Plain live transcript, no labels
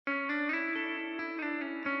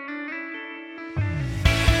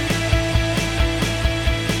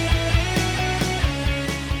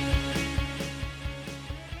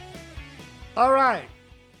All right.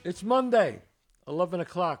 It's Monday, 11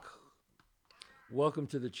 o'clock. Welcome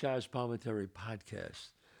to the Chazz Palminteri podcast.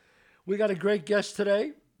 We got a great guest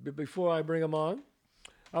today, but before I bring him on,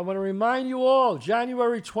 I want to remind you all,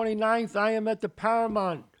 January 29th, I am at the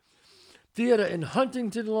Paramount Theater in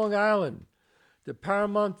Huntington, Long Island. The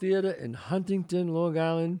Paramount Theater in Huntington, Long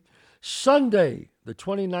Island. Sunday, the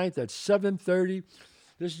 29th at 7:30.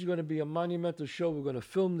 This is going to be a monumental show. We're going to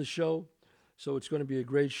film the show, so it's going to be a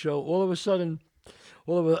great show.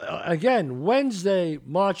 Again, Wednesday,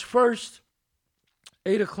 March 1st,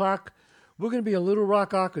 8 o'clock, we're going to be in Little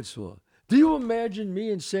Rock, Arkansas. Do you imagine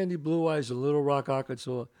me and Sandy Blue Eyes in Little Rock,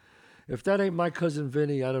 Arkansas? If that ain't my cousin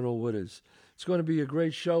Vinny, I don't know what is. It's going to be a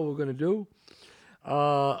great show we're going to do.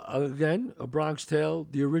 Again, A Bronx Tale,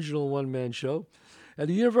 the original one-man show. At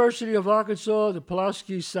the University of Arkansas, the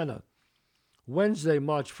Pulaski Center. Wednesday,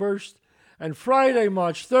 March 1st. And Friday,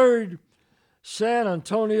 March 3rd, San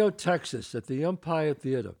Antonio, Texas, at the Empire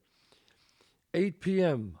Theater. 8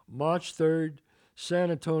 p.m., March 3rd,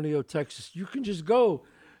 San Antonio, Texas. You can just go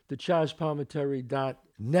to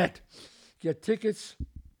ChazzPalminteri.net. Get tickets.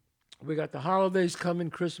 We got the holidays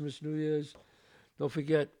coming, Christmas, New Year's. Don't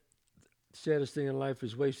forget, saddest thing in life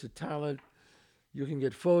is wasted talent. You can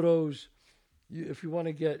get photos. If you want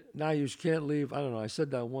to get Now You Can't Leave, I don't know, I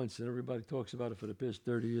said that once and everybody talks about it for the past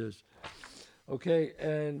 30 years. Okay,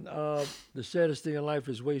 and the saddest thing in life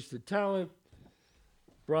is wasted talent.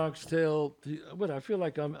 Bronx Tale. What I feel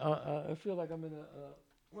like I'm in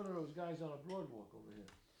one of those guys on a boardwalk over here.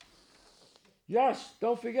 Yes,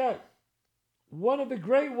 don't forget, one of the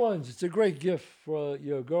great ones. It's a great gift for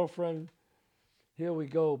your girlfriend. Here we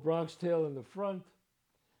go, Bronx Tale in the front.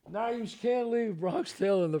 Now You Can't Leave, Bronx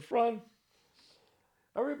Tale in the front.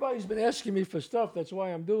 Everybody's been asking me for stuff. That's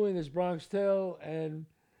why I'm doing this Bronx Tale, and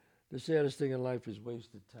the saddest thing in life is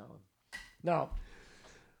wasted talent. Now,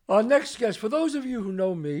 our next guest, for those of you who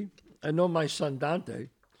know me and know my son Dante,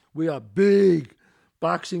 we are big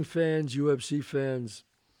boxing fans, UFC fans.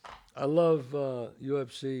 I love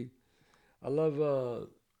UFC. I love, the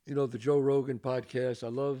Joe Rogan podcast. I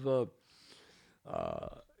love,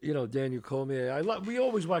 Daniel Cormier. We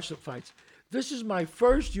always watch the fights. This is my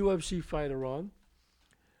first UFC fighter on.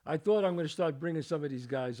 I thought I'm going to start bringing some of these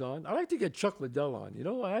guys on. I like to get Chuck Liddell on. He's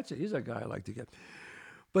a guy I like to get.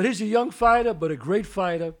 But he's a young fighter, but a great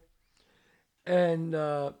fighter. And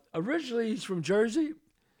originally he's from Jersey,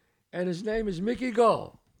 and his name is Mickey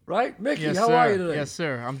Gall. Right? Mickey, yes, how sir. are you today? Yes,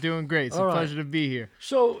 sir. I'm doing great. It's All a right. pleasure to be here.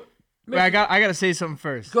 So, Mickey, Wait, I got to say something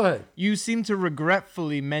first. Go ahead. You seem to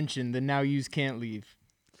regretfully mention the Now You Can't Leave.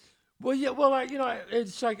 Well, yeah. Well,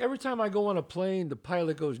 it's like every time I go on a plane, the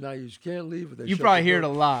pilot goes, "Now you can't leave." You probably hear it a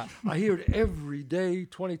lot. I hear it every day,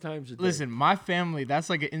 20 times a day. Listen, my family, that's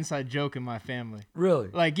like an inside joke in my family. Really?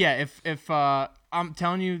 Like, yeah, if I'm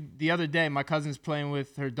telling you, the other day, my cousin's playing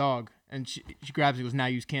with her dog, and she grabs it and goes, "Now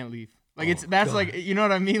You Can't Leave." Like, that's God. Like, you know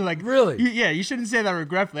what I mean? Like, really? You shouldn't say that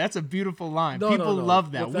regretfully. That's a beautiful line. No, People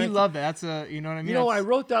love that. Well, we love that. That's a, you know what I mean? I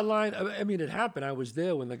wrote that line. I mean, it happened. I was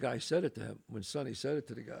there when the guy said it to him, when Sonny said it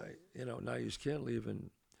to the guy, "Now you can't leave."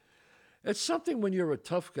 And it's something when you're a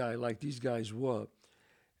tough guy like these guys were,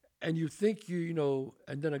 and you think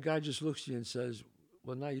and then a guy just looks at you and says,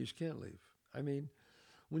 "Well, now you can't leave." I mean,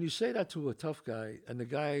 when you say that to a tough guy and the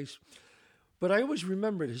guys, but I always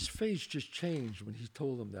remembered his face just changed when he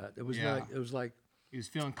told him that. It was like he was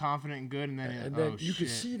feeling confident and good, and then you could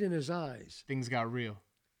see it in his eyes. Things got real.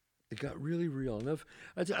 It got really real. And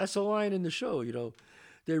that's a line in the show.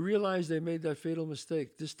 They realized they made that fatal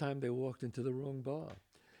mistake. This time they walked into the wrong bar.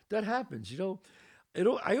 That happens.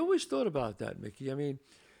 I always thought about that, Mickey. I mean,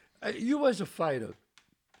 you as a fighter,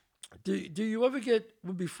 do you ever get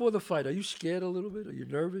before the fight? Are you scared a little bit? Are you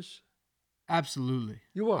nervous? Absolutely.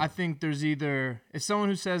 You are. I think there's if someone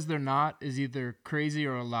who says they're not is either crazy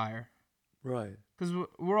or a liar. Right. Because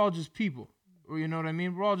we're all just people. You know what I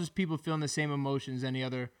mean? We're all just people feeling the same emotions any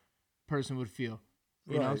other person would feel.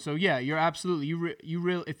 You know? So yeah, you're absolutely,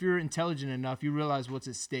 if you're intelligent enough, you realize what's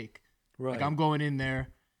at stake. Right. Like, I'm going in there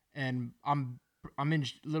and I'm in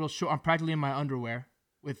little short, I'm practically in my underwear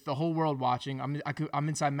with the whole world watching. I'm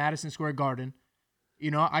inside Madison Square Garden.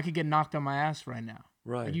 I could get knocked on my ass right now.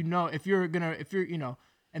 Right. Like, if you're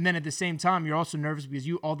and then at the same time, you're also nervous because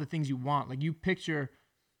all the things you want. Like, you picture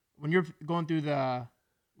when you're going through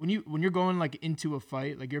when you're going like into a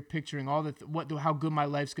fight, like, you're picturing all how good my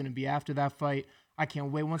life's going to be after that fight. I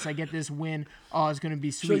can't wait. Once I get this win, it's going to be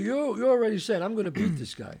sweet. So you already said, I'm going to beat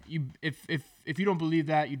this guy. If you don't believe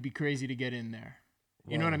that, you'd be crazy to get in there.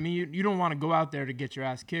 You know what I mean? You don't want to go out there to get your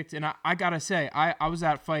ass kicked. And I got to say, I was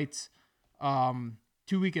at fights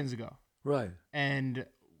 2 weekends ago. Right. And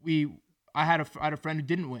I had a friend who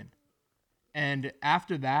didn't win. And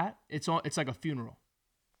after that, it's like a funeral.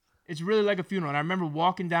 It's really like a funeral. And I remember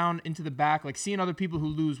walking down into the back, like seeing other people who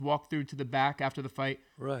lose walk through to the back after the fight.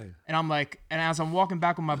 Right. And I'm like, and as I'm walking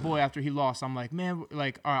back with my boy after he lost, I'm like, man,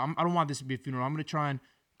 like, all right, I don't want this to be a funeral. I'm going to try and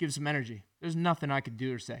give some energy. There's nothing I could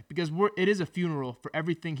do or say because it is a funeral for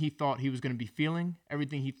everything he thought he was going to be feeling,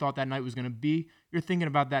 everything he thought that night was going to be. You're thinking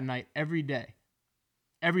about that night every day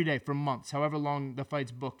for months, however long the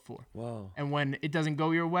fight's booked for. Wow. And when it doesn't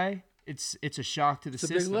go your way, it's a shock to the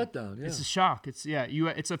system. It's a big letdown. Yeah. It's a shock. It's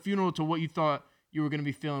a funeral to what you thought you were going to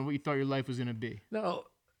be feeling, what you thought your life was going to be. No,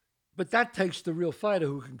 but that takes the real fighter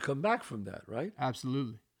who can come back from that, right?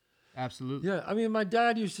 Absolutely. Yeah, I mean, my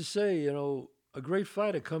dad used to say, a great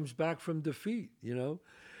fighter comes back from defeat, and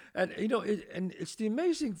it's the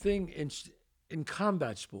amazing thing in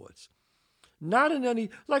combat sports. Not in any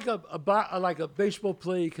like a baseball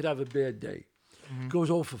player could have a bad day, goes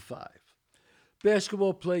 0 for 5.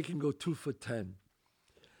 Basketball player can go 2 for 10.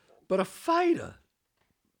 But a fighter,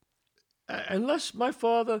 unless my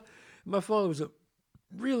father was a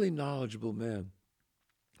really knowledgeable man,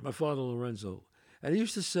 my father Lorenzo, and he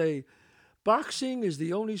used to say, boxing is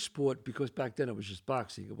the only sport, because back then it was just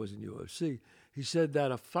boxing, it wasn't UFC. He said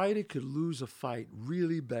that a fighter could lose a fight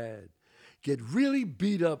really bad, get really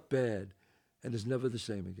beat up bad, and is never the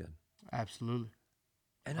same again. Absolutely.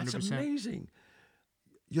 And that's 100%. amazing.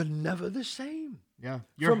 You're never the same. Yeah.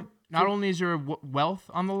 Not only is your wealth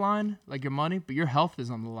on the line, like your money, but your health is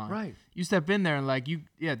on the line. Right. You step in there and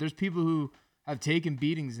there's people who have taken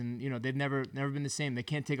beatings and they've never been the same. They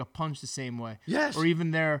can't take a punch the same way. Yes. Or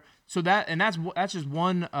even that's just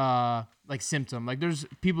one symptom. Like there's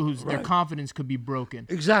people whose their confidence could be broken.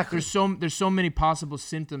 Exactly. There's so many possible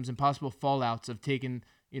symptoms and possible fallouts of taking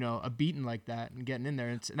a beating like that and getting in there.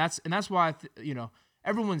 And that's why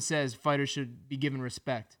everyone says fighters should be given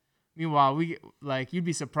respect. Meanwhile, you'd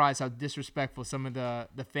be surprised how disrespectful some of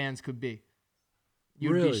the fans could be.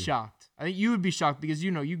 You'd really? Be shocked. I think you would be shocked because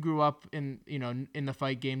you grew up in the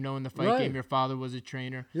fight game, knowing the fight game. Your father was a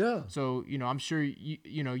trainer. Yeah. So I'm sure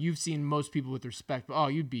you've seen most people with respect. But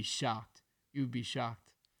you'd be shocked. You'd be shocked.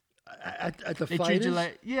 At the they fighters? treat you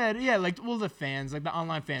like the fans, like the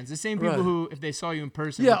online fans, the same people who, if they saw you in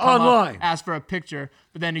person, yeah, would come online, up, ask for a picture,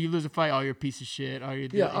 but then you lose a fight, you're a piece of shit.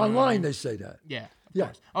 Online they say that. Yeah, of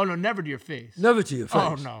course. Oh no, never to your face. Never to your face.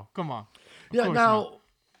 Oh no, come on. Yeah. Now,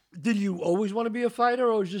 did you always want to be a fighter,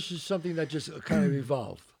 or was this just something that just kind of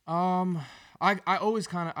evolved? I always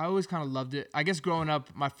kind of loved it. I guess growing up,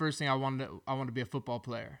 my first thing I wanted to be a football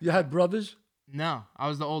player. You had brothers? No, I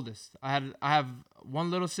was the oldest. I have one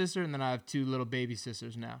little sister, and then I have 2 little baby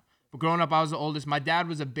sisters now. But growing up, I was the oldest. My dad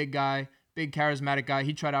was a big guy, big charismatic guy.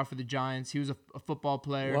 He tried out for the Giants. He was a football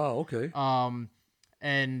player. Wow. Okay.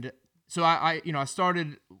 And so I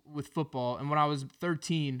started with football, and when I was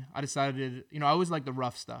 13, I decided, I always liked the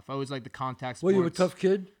rough stuff. I always liked the contact sports. Well, you were a tough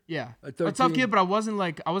kid? Yeah. A tough kid, but I wasn't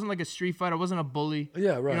like a street fighter. I wasn't a bully.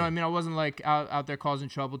 Yeah, right. You know what I mean? I wasn't like out there causing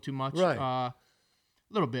trouble too much. Right.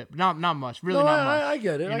 A little bit, but not much. Really, not much. I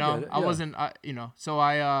get it. I get it. I wasn't. So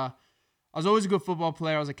I was always a good football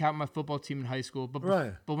player. I was a captain of my football team in high school. But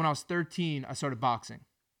but when I was 13, I started boxing,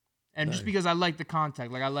 and just because I liked the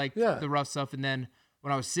contact, like I liked the rough stuff. And then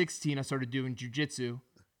when I was 16, I started doing jiu-jitsu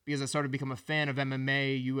because I started to become a fan of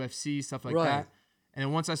MMA, UFC, stuff like that. And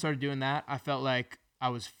then once I started doing that, I felt like I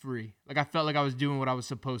was free. Like I felt like I was doing what I was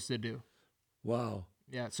supposed to do. Wow.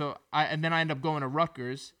 Yeah. So then I ended up going to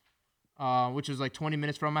Rutgers. Which was like 20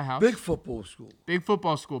 minutes from my house. Big football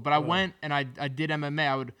school. But I went and I did MMA.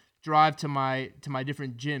 I would drive to my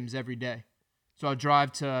different gyms every day. So I'd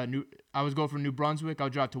drive I would go from New Brunswick. I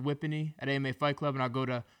would drive to Whippany at AMA Fight Club, and I'd go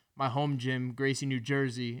to my home gym, Gracie, New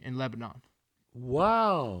Jersey, in Lebanon.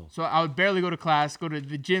 Wow. So I would barely go to class, go to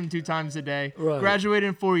the gym 2 times a day. Right. Graduated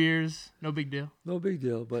in 4 years. No big deal. No big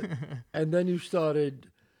deal. But and then you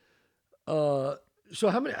started. So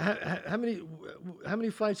how many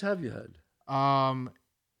fights have you had?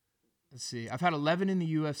 Let's see. I've had 11 in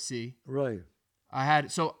the UFC. Right. I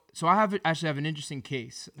actually have an interesting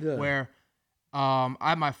case where I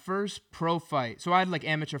had my first pro fight. So I had like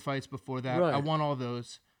amateur fights before that. Right. I won all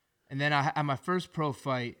those. And then I had my first pro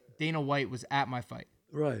fight. Dana White was at my fight.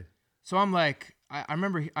 Right. So I'm like, I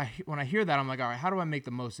remember when I hear that, I'm like, all right, how do I make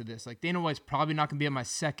the most of this? Like Dana White's probably not going to be at my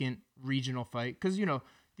second regional fight because,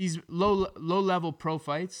 these low level pro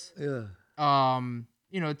fights. Yeah.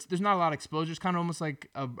 There's not a lot of exposure. It's kind of almost like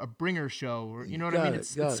a bringer show, or you know what I mean.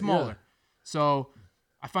 It's smaller. Yeah. So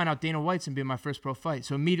I find out Dana White's gonna be my first pro fight.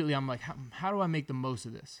 So immediately I'm like, how do I make the most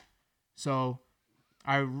of this? So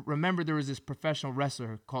I remember there was this professional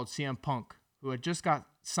wrestler called CM Punk who had just got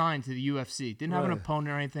signed to the UFC. Didn't have an opponent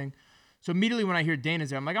or anything. So immediately when I hear Dana's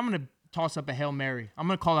there, I'm like, I'm gonna toss up a Hail Mary. I'm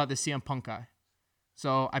gonna call out the CM Punk guy.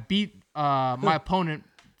 So I beat my opponent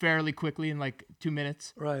fairly quickly in like 2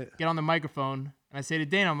 minutes. Right. Get on the microphone and I say to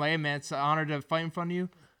Dana, I'm like, hey man, it's an honor to fight in front of you.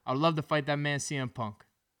 I'd love to fight that man, CM Punk.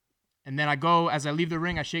 And then I go, as I leave the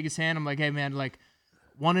ring, I shake his hand. I'm like, hey man, like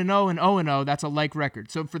 1-0 and 0-0, that's a like record.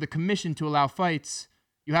 So for the commission to allow fights,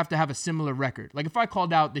 you have to have a similar record. Like if I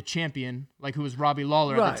called out the champion, like who was Robbie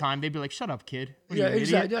Lawler at the time, they'd be like, shut up, kid. What are you,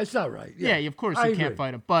 exactly. That's not right. Yeah, of course you can't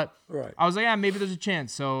fight him. But I was like, yeah, maybe there's a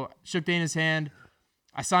chance. So shook Dana's hand.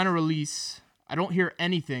 I sign a release. I don't hear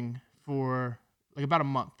anything for like about a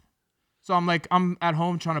month. So I'm at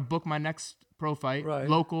home trying to book my next pro fight,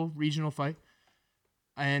 local, regional fight.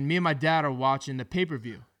 And me and my dad are watching the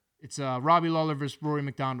pay-per-view. It's Robbie Lawler versus Rory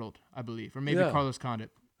McDonald, I believe, or maybe Carlos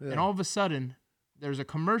Condit. Yeah. And all of a sudden, there's a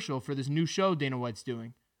commercial for this new show Dana White's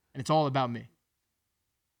doing, and it's all about me.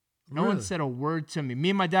 No one said a word to me. Me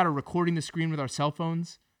and my dad are recording the screen with our cell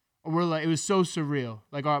phones. We're like, it was so surreal.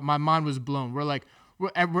 Like my mind was blown. We're like,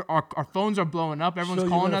 our phones are blowing up. Everyone's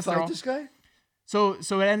calling us. Fight this guy? So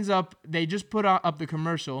it ends up, they just put up the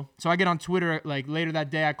commercial. So I get on Twitter like later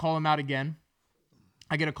that day. I call him out again.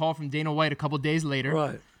 I get a call from Dana White a couple days later.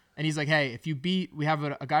 Right. And he's like, hey, we have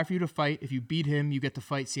a guy for you to fight. If you beat him, you get to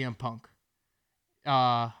fight CM Punk.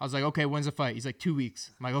 I was like, okay, when's the fight? He's like, 2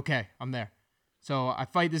 weeks. I'm like, okay, I'm there. So I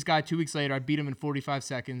fight this guy 2 weeks later. I beat him in 45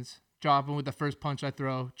 seconds. Drop him with the first punch I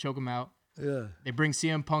throw. Choke him out. Yeah. They bring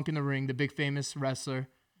CM Punk in the ring, the big famous wrestler.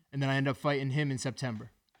 And then I end up fighting him in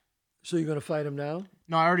September. So you're going to fight him now?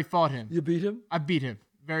 No, I already fought him. You beat him? I beat him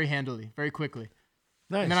very handily, very quickly.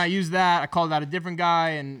 Nice. And then I used that. I called out a different guy,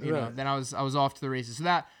 and you know, then I was off to the races. So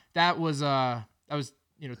that was 10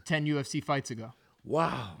 UFC fights ago.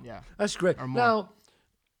 Wow. Yeah. That's great. Or more. Now,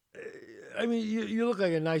 I mean, you look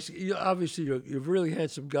like a nice. Obviously, you're a really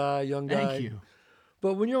handsome guy, young guy. Thank you.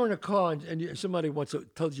 But when you're in a car and somebody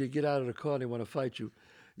tells you to get out of the car and they want to fight you,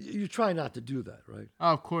 you try not to do that, right?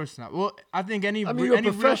 Oh, of course not. Well, I think you're a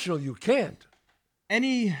professional. You can't.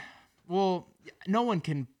 No one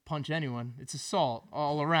can punch anyone. It's assault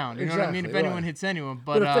all around. You know what I mean? If anyone hits anyone,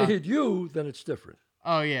 but if they hit you, then it's different.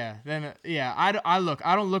 Oh yeah, then I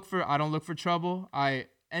don't look for trouble. I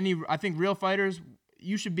think real fighters,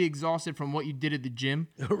 you should be exhausted from what you did at the gym.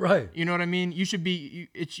 Right. You know what I mean? You should be.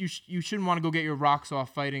 You shouldn't want to go get your rocks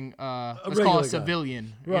off fighting. Let's call it a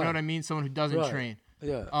civilian. Right. You know what I mean? Someone who doesn't train.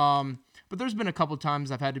 Yeah. But there's been a couple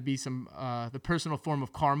times I've had to be the personal form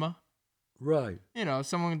of karma. Right. You know,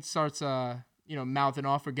 someone starts mouthing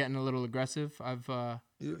off or getting a little aggressive. I've put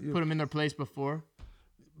them in their place before.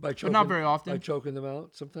 But not very often. By choking them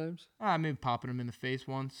out sometimes? Maybe popping them in the face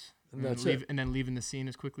once. And that's it. And then leaving the scene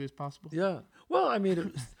as quickly as possible. Yeah. Well, I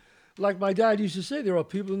mean, like my dad used to say, there are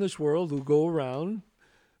people in this world who go around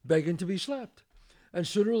begging to be slapped. And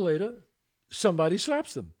sooner or later, somebody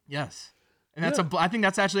slaps them. Yes. And I think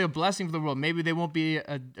that's actually a blessing for the world. Maybe they won't be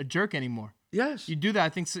a jerk anymore. Yes. You do that, I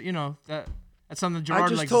think, that's something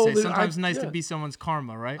Gerard likes to say. Sometimes it's nice to be someone's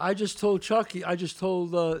karma, right? I just told Chuck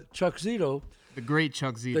Zito. The great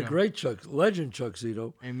Chuck Zito. The great legend Chuck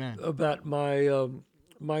Zito. Amen. About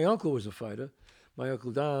my uncle was a fighter, my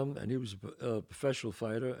Uncle Dom, and he was a professional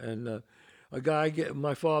fighter. And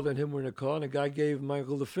my father and him were in a car, and a guy gave my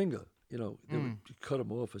uncle the finger. You know, they would cut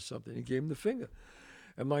him off or something. He gave him the finger.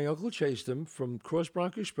 And my uncle chased him from Cross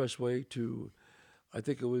Bronx Expressway to, I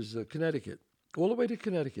think it was Connecticut, all the way to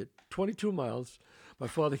Connecticut, 22 miles. My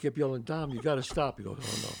father kept yelling, Dom, you got to stop. He goes,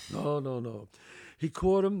 oh, no. He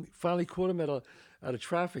finally caught him at a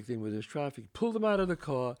traffic thing with his traffic, pulled him out of the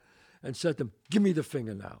car and said to him, give me the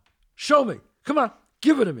finger now. Show me. Come on,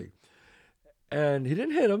 give it to me. And he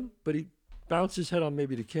didn't hit him, but he bounced his head on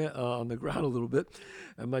on the ground a little bit.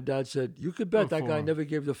 And my dad said, you could bet that guy never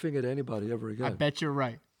gave the finger to anybody ever again. I bet you're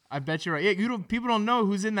right. Yeah, people don't know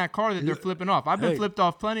who's in that car that they're flipping off. I've been flipped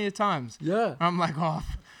off plenty of times. Yeah. I'm like,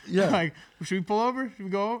 yeah. Like, should we pull over? Should we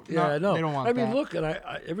go over? Yeah, no. They don't want that. I mean, look, and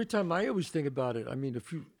I every time I always think about it, I mean,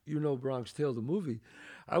 if you know Bronx Tale, the movie,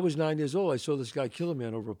 I was 9 years old. I saw this guy kill a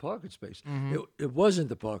man over a parking space. Mm-hmm. It wasn't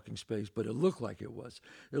the parking space, but it looked like it was.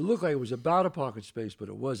 It looked like it was about a parking space, but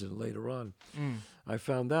it wasn't later on. I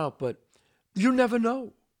found out, but you never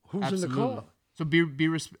know who's in the car. So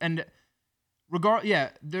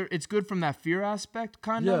it's good from that fear aspect,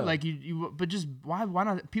 kind of. Like but just why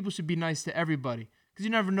not? People should be nice to everybody, because you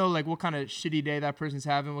never know like what kind of shitty day that person's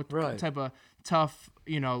having, what type of tough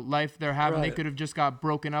life they're having. They could have just got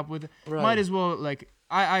broken up with. Might as well like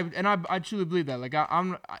I truly believe that. Like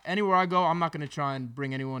I'm anywhere I go, I'm not gonna try and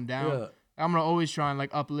bring anyone down. Yeah. I'm gonna always try and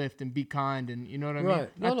like uplift and be kind, and you know what I mean. Right.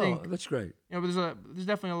 No, I think, that's great. But there's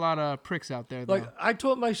definitely a lot of pricks out there. Like I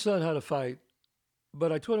taught my son how to fight.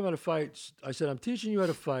 But I taught him how to fight. I said, I'm teaching you how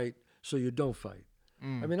to fight so you don't fight.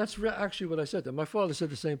 I mean, that's actually what I said to him. My father said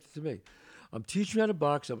the same thing to me. I'm teaching you how to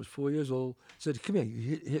box. I was 4 years old. Said, come here,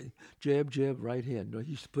 you hit, jab, jab, right hand.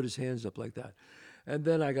 He used to put his hands up like that. And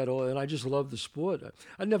then I got all, and I just loved the sport.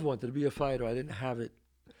 I never wanted to be a fighter. I didn't have it.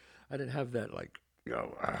 I didn't have that, like,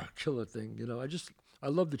 killer thing. I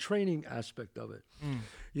love the training aspect of it.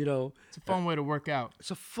 It's a fun way to work out. It's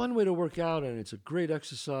a fun way to work out, and it's a great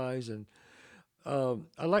exercise. And I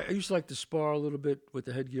used to like to spar a little bit with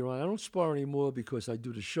the headgear on. I don't spar anymore because I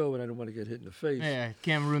do the show and I don't want to get hit in the face. Yeah,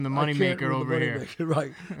 can't ruin the moneymaker over here.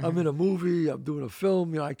 Right. I'm in a movie. I'm doing a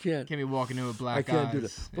film. I can't. Can't be walking in with black eyes. I can't do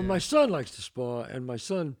that. But my son likes to spar, and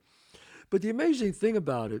but the amazing thing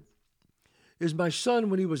about it is my son,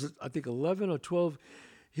 when he was, I think, 11 or 12,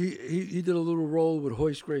 he did a little role with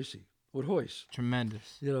Hoist Gracie. With Hoist.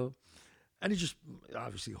 Tremendous. And he just,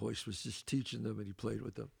 obviously Hoist was just teaching them and he played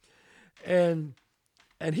with them. And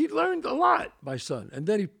he learned a lot, my son. And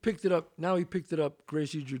then he picked it up. Now he picked it up,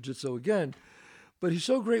 Gracie Jiu-Jitsu again. But he's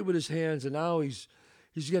so great with his hands, and now he's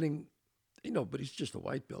getting, but he's just a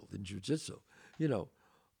white belt in Jiu-Jitsu,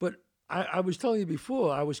 But I was telling you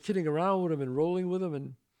before, I was kidding around with him and rolling with him,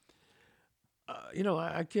 and,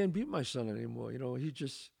 I can't beat my son anymore. He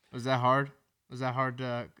just... Was that hard? Was that hard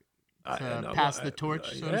to pass the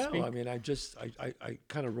torch, so to speak? I mean, I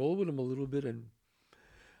kind of roll with him a little bit, and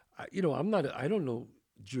I don't know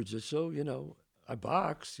jiu-jitsu, I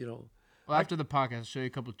box, Well, after the podcast, I'll show you a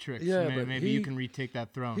couple of tricks. Yeah, maybe you can retake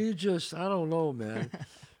that throne. He just, I don't know, man.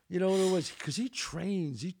 You know what it was? Because he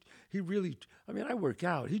trains. He really, I work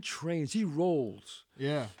out. He trains. He rolls.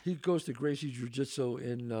 Yeah. He goes to Gracie Jiu-Jitsu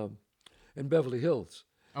in Beverly Hills.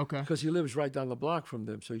 Okay. Because he lives right down the block from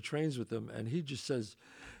them, so he trains with them. And he just says,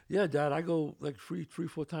 yeah, Dad, I go like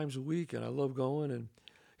 3-4 times a week, and I love going. And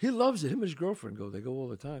he loves it. Him and his girlfriend go. They go all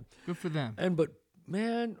the time. Good for them. But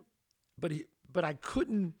I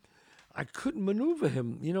couldn't maneuver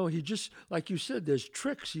him. He just, like you said, there's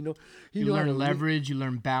tricks. You learn leverage. You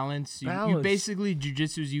learn balance. You basically,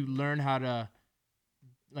 jiu-jitsu is you learn how to,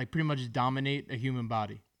 like, pretty much dominate a human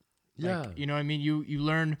body. Yeah. Like, you know what I mean? You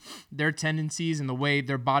learn their tendencies and the way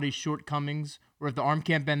their body's shortcomings. Or if the arm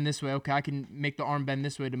can't bend this way, okay, I can make the arm bend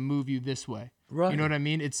this way to move you this way. Right. You know what I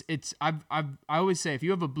mean? I always say, if you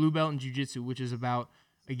have a blue belt in jiu-jitsu, which is about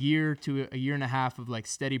a year to a year and a half of like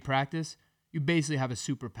steady practice, you basically have a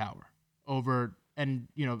superpower over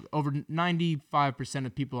 95%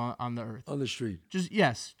 of people on the earth. On the street.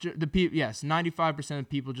 Yes, 95% of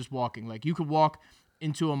people just walking. Like, you could walk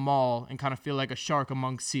into a mall and kind of feel like a shark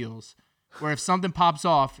amongst seals, where if something pops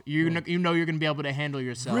off, you're going to be able to handle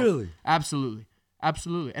yourself. Really? Absolutely.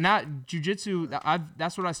 And that jiu-jitsu,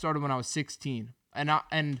 that's what I started when I was 16.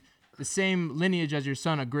 And the same lineage as your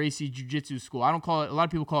son, a Gracie Jiu-Jitsu school. I don't call it, a lot of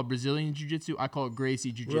people call it Brazilian Jiu-Jitsu. I call it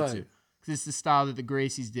Gracie Jiu-Jitsu. Right. Because it's the style that the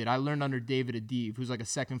Gracies did. I learned under David Adib, who's like a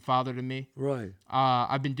second father to me. Right.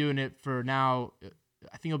 I've been doing it for now,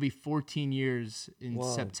 I think it'll be 14 years in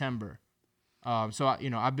September. So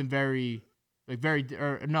I've been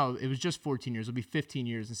it was just 14 years. It'll be 15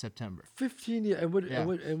 years in September. 15 years.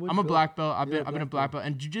 I'm a black belt. I've been a black belt.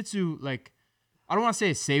 And jiu-jitsu, like, I don't want to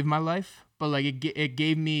say it saved my life, but like it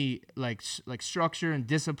gave me like structure and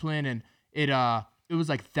discipline, and it was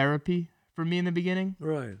like therapy for me in the beginning.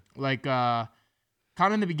 Right. Like kind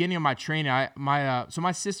of in the beginning of my training, so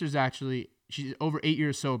my sister's actually, she's over 8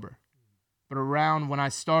 years sober. But around when I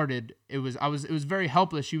started, it was very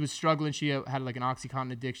helpless. She was struggling. She had like an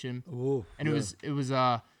OxyContin addiction. Ooh, and it was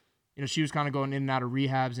she was kind of going in and out of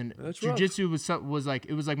rehabs, and jiu-jitsu was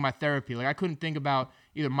like my therapy. Like, I couldn't think about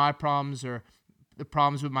either my problems or the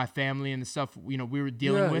problems with my family and the stuff we were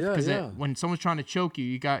dealing with, because when someone's trying to choke you,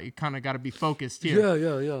 you kind of got to be focused here.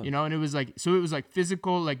 Yeah. And it was like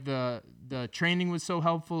physical, like the training was so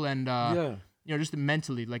helpful, and just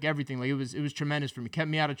mentally, like everything, like it was tremendous for me. Kept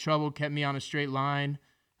me out of trouble, kept me on a straight line,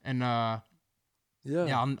 and I'll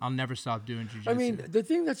never stop doing jiu-jitsu. I mean, the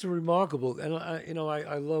thing that's remarkable, and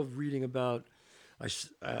I love reading about,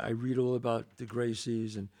 I read all about the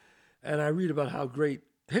Gracies, and I read about how great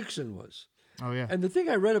Hickson was. Oh yeah. And the thing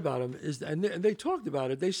I read about him is, and they talked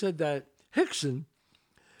about it. They said that Hickson,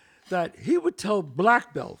 that he would tell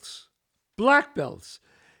black belts,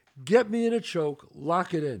 get me in a choke,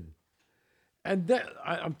 lock it in. And then,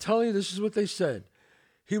 I'm telling you, this is what they said.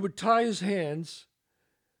 He would tie his hands,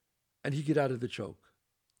 and he'd get out of the choke.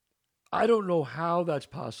 I don't know how that's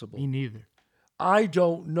possible. Me neither. I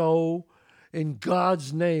don't know, in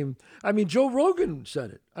God's name. I mean, Joe Rogan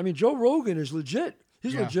said it. I mean, Joe Rogan is legit.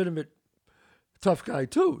 He's a legitimate tough guy,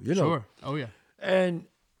 too, Sure. Oh, yeah. And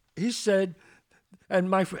he said, and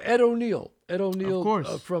my friend Ed O'Neill of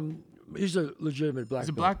course. From He's a legitimate black He's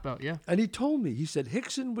a belt. black belt, yeah. And he told me, he said,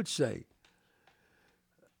 Hickson would say,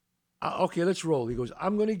 okay, let's roll. He goes,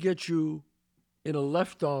 I'm going to get you in a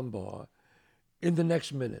left arm bar in the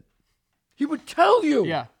next minute. He would tell you.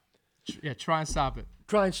 Yeah. Yeah, try and stop it.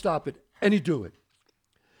 Try and stop it. And he'd do it.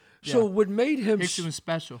 So Yeah. what made him Hickson was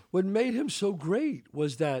special. what made him so great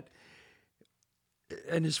was that,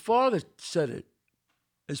 and his father said it.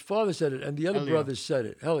 His father said it, and the other Helio. brothers said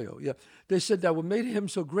it. Helio, yeah. They said that what made him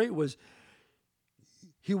so great was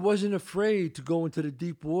he wasn't afraid to go into the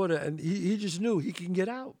deep water, and he just knew he can get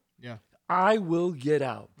out. Yeah. I will get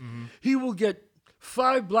out. Mm-hmm. He will get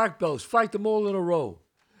 5 black belts, fight them all in a row.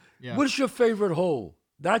 Yeah. What's your favorite hole?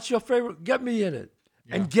 That's your favorite? Get me in it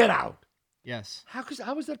and get out. Yes. How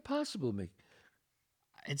is that possible, Mick?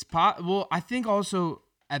 Well, I think also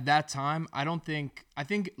at that time, I think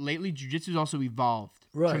lately jiu-jitsu's also evolved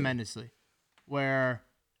tremendously. Where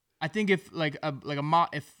I think I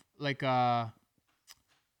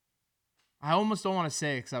almost don't want to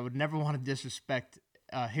say it because I would never want to disrespect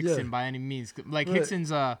Hickson by any means. Like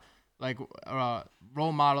Hickson's role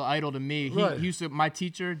model, idol to me. He used to, my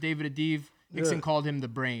teacher, David Adiv, Hickson called him the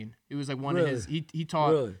brain. It was like one of his, he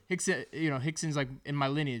taught Hickson, Hickson's like in my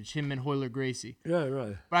lineage, him and Hoyler Gracie. Yeah,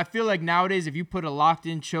 right. But I feel like nowadays, if you put a locked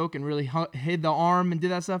in choke and really hid the arm and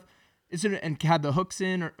did that stuff, and had the hooks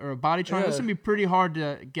in or a body triangle, it's going to be pretty hard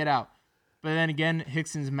to get out. But then again,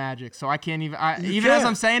 Hickson's magic. So I can't even, as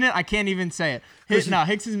I'm saying it, I can't even say it.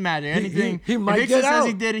 Hickson's magic. Anything, he might if Hickson get out. says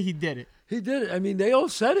he did it, he did it. He did it. I mean, they all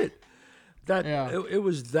said it. That it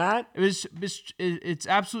was that. It's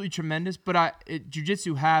absolutely tremendous. But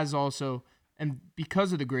jiu-jitsu has also, and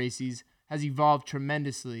because of the Gracies, has evolved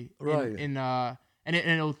tremendously. Right. And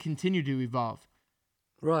it'll continue to evolve.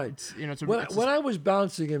 Right. When I was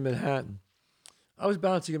bouncing in Manhattan,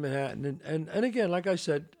 and again, like I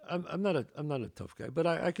said, I'm not a tough guy, but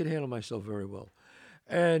I can handle myself very well.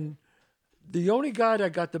 And the only guy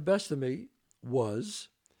that got the best of me was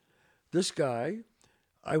this guy.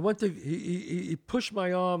 I went to he pushed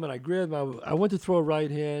my arm and I grabbed I went to throw a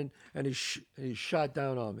right hand and he shot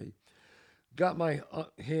down on me, got my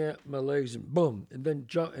my legs and boom, and then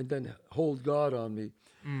jump and then hold guard on me,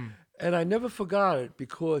 and I never forgot it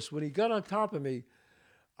because when he got on top of me,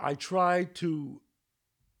 I tried to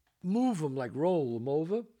move him, like roll him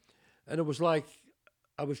over, and it was like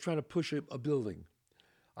I was trying to push a building.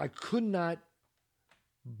 I could not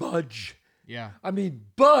budge. Yeah. I mean,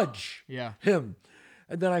 budge. Yeah. Him.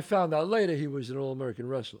 And then I found out later he was an All-American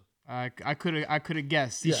wrestler. I could have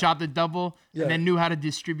guessed. He shot the double and then knew how to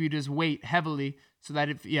distribute his weight heavily so that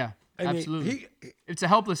absolutely. It's a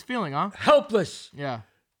helpless feeling, huh? Helpless. Yeah.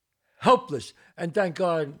 Helpless. And thank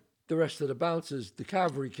God the rest of the bouncers, the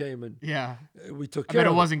cavalry came and we took care of it.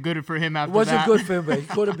 It wasn't good for him after that. It wasn't good for him, but he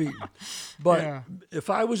could have beaten. But if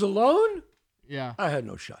I was alone, I had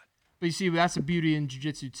no shot. But you see, that's the beauty in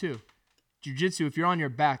jiu-jitsu too. Jiu-jitsu, if you're on your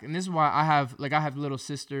back, and this is why I have little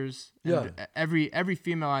sisters. And every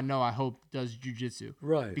female I know, I hope, does jiu-jitsu.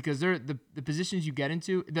 Right. Because they're the positions you get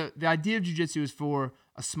into. The idea of jiu-jitsu is for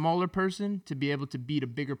a smaller person to be able to beat a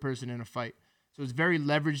bigger person in a fight. So it's very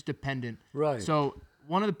leverage dependent. Right. So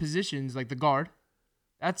one of the positions, like the guard,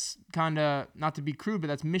 that's kind of, not to be crude, but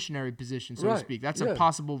that's missionary position, so to speak. That's a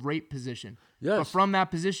possible rape position. Yes. But from that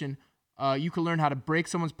position, you can learn how to break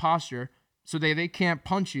someone's posture so they can't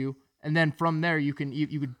punch you. And then from there, you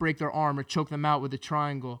could break their arm or choke them out with a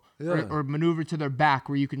triangle, or maneuver to their back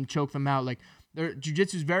where you can choke them out. Like,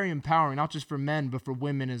 jiu-jitsu is very empowering, not just for men but for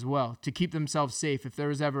women as well, to keep themselves safe. If there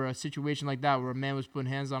was ever a situation like that where a man was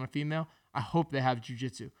putting hands on a female, I hope they have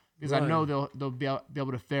jiu-jitsu because I know they'll be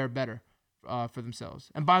able to fare better for themselves.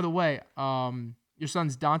 And by the way, your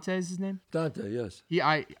son's Dante is his name? Dante, yes.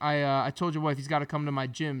 I told your wife he's got to come to my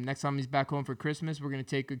gym next time he's back home for Christmas. We're gonna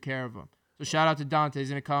take good care of him. So shout out to Dante. He's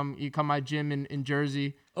gonna come. He come to my gym in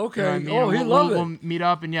Jersey. Okay. You know what I mean? We'll meet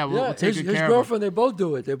up and we'll take good care of him. His girlfriend, they both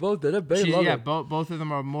do it. They both did it. They love it. Both of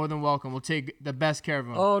them are more than welcome. We'll take the best care of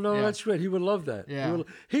him. Oh no, that's great. He would love that. Yeah.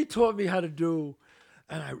 He taught me how to do,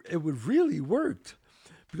 and it would really worked,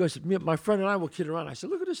 because my friend and I were kidding around. I said,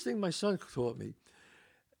 "Look at this thing my son taught me,"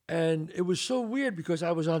 and it was so weird because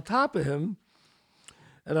I was on top of him,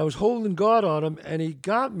 and I was holding guard on him, and he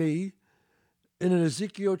got me in an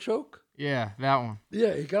Ezekiel choke. Yeah, that one.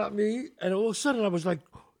 Yeah, he got me, and all of a sudden I was like,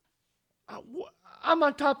 I'm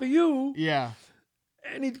on top of you. Yeah.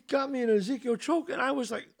 And he got me in an Ezekiel choke, and I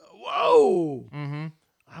was like, whoa. Mm-hmm.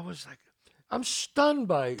 I was like, I'm stunned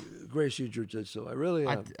by Gracie Jiu-Jitsu. I really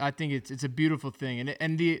am. I think it's a beautiful thing.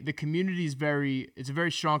 And the community is it's a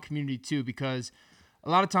very strong community too, because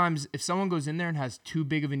a lot of times if someone goes in there and has too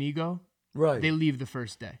big of an ego, they leave the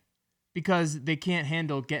first day. because they can't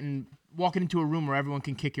handle walking into a room where everyone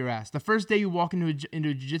can kick your ass. The first day you walk into a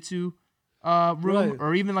jiu-jitsu room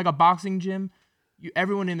or even like a boxing gym,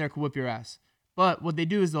 everyone in there can whip your ass. But what they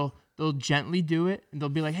do is they'll gently do it, and they'll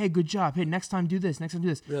be like, "Hey, good job. Hey, next time do this. Next time do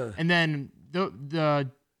this." Yeah. And then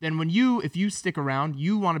then if you stick around,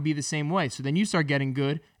 you want to be the same way. So then you start getting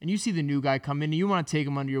good, and you see the new guy come in, and you want to take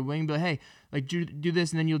him under your wing, but hey, like do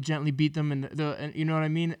this, and then you'll gently beat them, and you know what I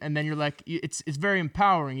mean. And then you're like, it's very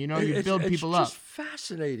empowering, you know. You build people up. It's just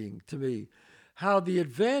fascinating to me how the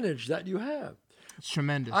advantage that you have. It's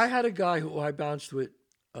tremendous. I had a guy who I bounced with,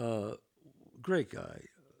 great guy,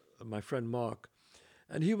 my friend Mark,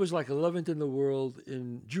 and he was like 11th in the world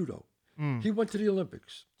in judo. He went to the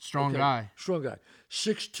Olympics. Strong guy.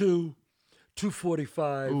 6'2",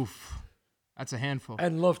 245. Oof, that's a handful.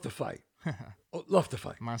 And loved to fight. Love to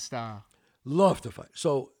fight. My style. Love to fight.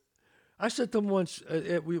 So I said to him once,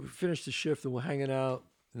 we finished the shift and we're hanging out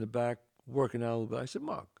in the back, working out a little bit. I said,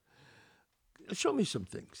 Mark, show me some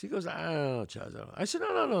things. He goes, I don't know, Chazz. I don't know. I said,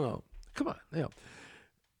 no. Come on.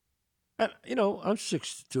 And, I'm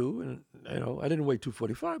 6'2", and, I didn't weigh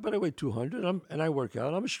 245, but I weigh 200, and I work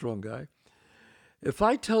out. I'm a strong guy. If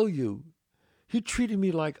I tell you, he treated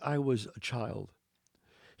me like I was a child.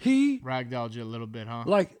 He ragdolled you a little bit, huh?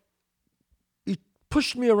 Like, he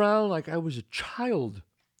pushed me around like I was a child.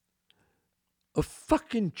 A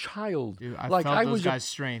fucking child. Dude, I like felt I those was guys'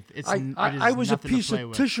 strength. I was a piece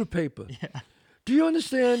of tissue paper. Yeah. Do you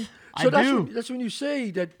understand? So that's when you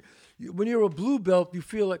say that when you're a blue belt, you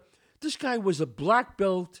feel like this guy was a black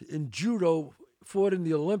belt in judo, fought in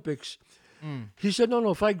the Olympics. He said, no,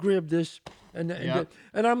 if I grab this, and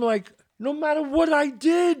I'm like, no matter what I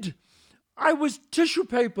did, I was tissue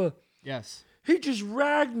paper. Yes. He just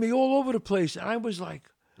ragged me all over the place. And I was like,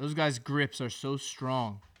 those guys' grips are so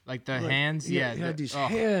strong. Like the hands, he had these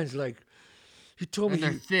hands like. He told me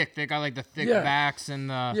they're thick. They got like the thick backs and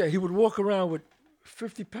the. Yeah, he would walk around with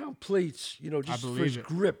 50-pound plates, just for his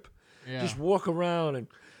grip. Yeah. Just walk around, and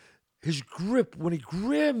his grip, when he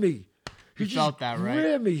grabbed me, he just felt that, right?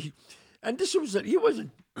 Grabbed me. And this was he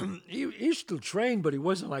wasn't. He's still trained, but he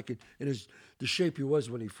wasn't like in the shape he was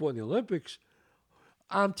when he fought in the Olympics.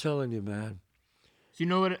 I'm telling you, man. So you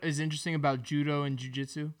know what is interesting about judo and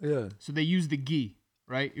jiu-jitsu? Yeah. So they use the gi,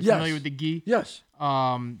 right? You're familiar with the gi? Yes.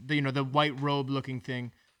 The white robe looking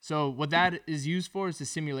thing. So what that is used for is to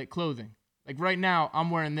simulate clothing. Like right now, I'm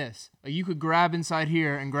wearing this. Like you could grab inside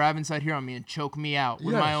here on me and choke me out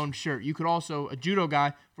with my own shirt. You could also, a judo guy,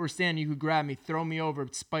 if we're standing, you could grab me, throw me over,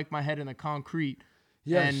 spike my head in the concrete,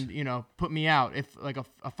 and put me out if like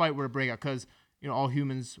a fight were to break out, because all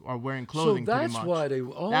humans are wearing clothing. So that's pretty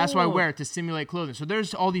much. why That's why I wear it, to simulate clothing. So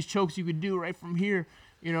there's all these chokes you could do right from here.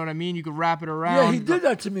 You know what I mean? You could wrap it around. Yeah, he did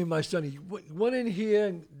that to me, my son. He went in here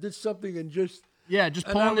and did something and just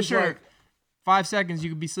pull on the shirt. Like, 5 seconds, you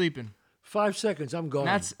could be sleeping. 5 seconds, I'm gone.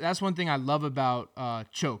 And that's one thing I love about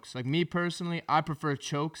chokes. Like me personally, I prefer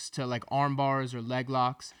chokes to like arm bars or leg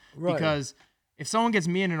locks, because if someone gets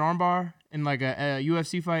me in an arm bar in like a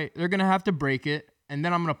UFC fight, they're gonna have to break it, and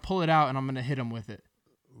then I'm gonna pull it out and I'm gonna hit them with it.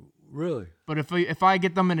 Really? But if I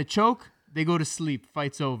get them in a choke, they go to sleep.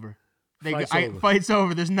 Fight's over. Fight's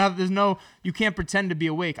over. There's no. You can't pretend to be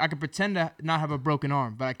awake. I can pretend to not have a broken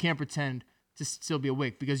arm, but I can't pretend to still be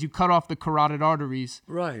awake, because you cut off the carotid arteries.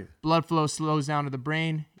 Right. Blood flow slows down to the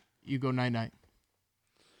brain. You go night-night.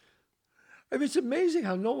 I mean, it's amazing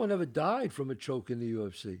how no one ever died from a choke in the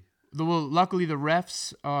UFC. Well, luckily the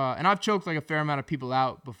refs, and I've choked like a fair amount of people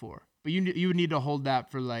out before, but you would need to hold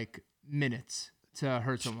that for like minutes to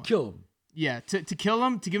hurt someone. Kill them. Yeah, to kill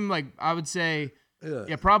them, to give them like, I would say,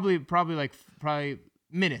 probably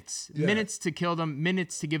minutes. Yeah. Minutes to kill them,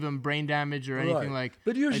 minutes to give them brain damage or anything like that.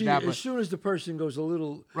 But usually, as soon as the person goes a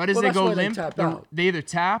little... Right as they go limp, they either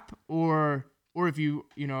tap or if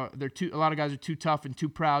a lot of guys are too tough and too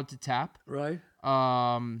proud to tap. Right.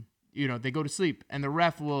 They go to sleep. And the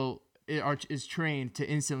ref is trained to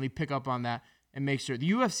instantly pick up on that and make sure.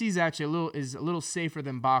 The UFC is actually a little safer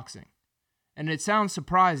than boxing. And it sounds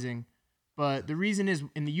surprising, but the reason is,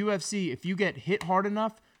 in the UFC, if you get hit hard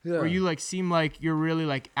enough, or you like seem like you're really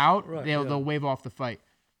like out, they'll wave off the fight.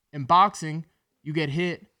 In boxing, you get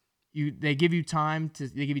hit, they give you time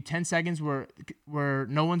they give you 10 seconds where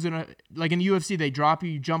no one's gonna, like in the UFC, they drop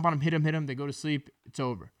you jump on them, hit them, they go to sleep, it's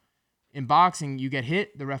over. In boxing, you get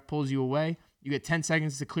hit, the ref pulls you away, you get 10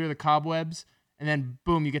 seconds to clear the cobwebs, and then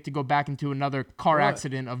boom, you get to go back into another car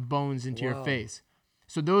accident of bones into your face.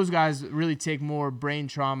 So those guys really take more brain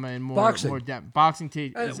trauma and more depth. Boxing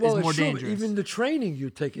is more dangerous. Even the training, you're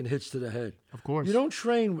taking hits to the head. Of course. You don't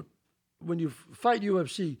train when you fight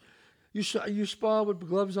UFC. You spar with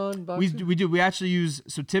gloves on We boxing? we do. We actually use,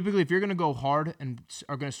 so typically if you're gonna go hard and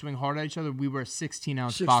are gonna swing hard at each other, we wear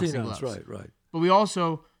 16-ounce 16 boxing ounce, gloves. right. But we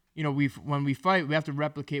also, when we fight, we have to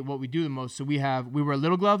replicate what we do the most. So we wear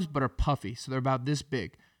little gloves, but are puffy, so they're about this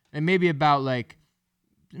big, and maybe about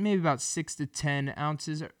 6 to 10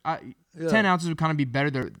 ounces. 10 ounces would kind of be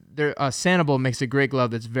better. Sanibel makes a great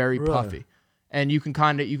glove that's very puffy, and you could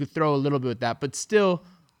throw a little bit with that, but still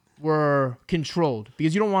we're controlled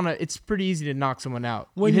because you don't want to. It's pretty easy to knock someone out.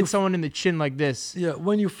 When you hit someone in the chin like this. Yeah,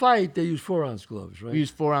 when you fight, they use 4-ounce gloves, right? We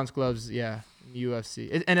use 4-ounce gloves, yeah, in the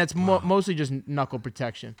UFC, and it's mostly just knuckle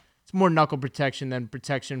protection. It's more knuckle protection than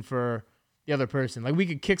protection for the other person. Like we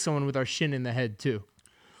could kick someone with our shin in the head too.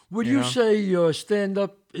 Would you say your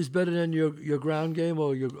stand-up is better than your ground game,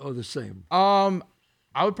 or the same? I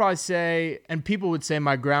would probably say, and people would say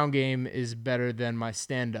my ground game is better than my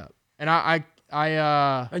stand-up, and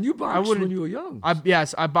and you boxed when you were young.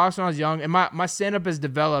 Yes, I boxed when I was young, and my stand-up has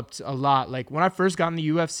developed a lot. Like when I first got in the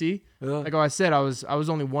UFC, like I said, I was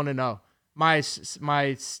only 1-0. My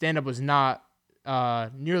stand-up was not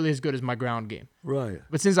nearly as good as my ground game. Right.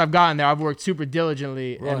 But since I've gotten there, I've worked super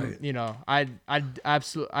diligently, right. and I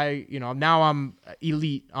absolutely now I'm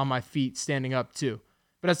elite on my feet standing up too.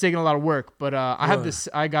 But that's taking a lot of work. But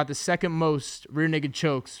I got the second most rear naked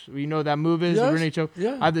chokes. You know what that move is? Yes. The rear naked choke?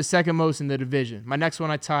 Yeah. I have the second most in the division. My next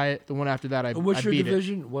one I tie it. The one after that I beat it. What's your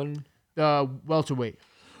division? The welterweight.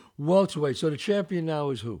 Welterweight. So the champion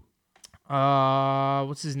now is who?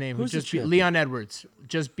 What's his name? Who's Who just the beat Leon Edwards?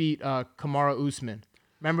 Just beat Kamaru Usman.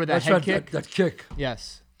 Remember that head kick? That kick.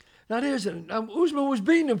 Yes. Now there's Usman was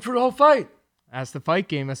beating him through the whole fight. That's the fight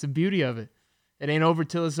game. That's the beauty of it. It ain't over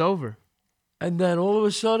till it's over. And then all of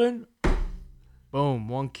a sudden, boom,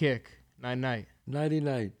 one kick, night.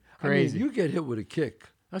 99. Crazy. I mean, you get hit with a kick.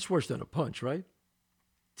 That's worse than a punch, right?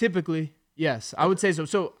 Typically, yes. I would say so.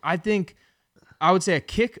 So I would say a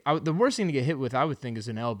kick. The worst thing to get hit with, I would think, is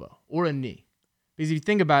an elbow or a knee. Because if you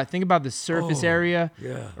think about the surface area,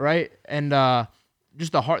 right? And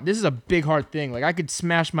just the hard. This is a big hard thing. Like I could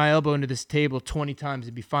smash my elbow into this table 20 times,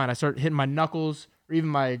 it'd be fine. I start hitting my knuckles or even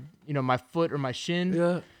my foot or my shin.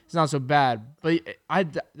 Yeah. It's not so bad. But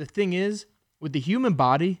the thing is, with the human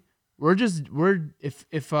body,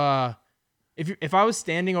 if I was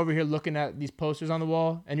standing over here looking at these posters on the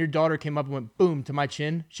wall and your daughter came up and went boom to my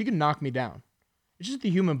chin, she could knock me down. It's just the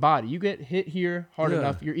human body. You get hit here hard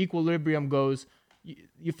enough, your equilibrium goes,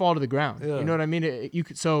 you fall to the ground. Yeah. You know what I mean?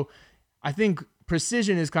 So I think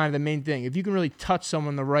precision is kind of the main thing. If you can really touch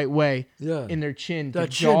someone the right way in their chin to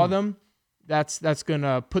jaw them, that's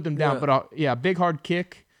gonna put them down. But a big hard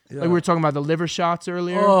kick. Like we were talking about the liver shots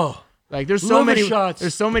earlier. Oh, like there's so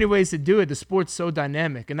many ways to do it. The sport's so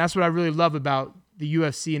dynamic, and that's what I really love about the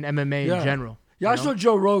UFC and MMA in general. Yeah, I saw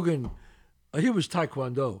Joe Rogan. He was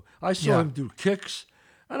Taekwondo. I saw him do kicks,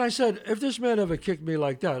 and I said, if this man ever kicked me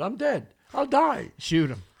like that, I'm dead. I'll die. Shoot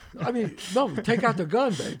him. I mean, no, take out the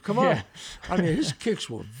gun, babe. Come on. I mean, his kicks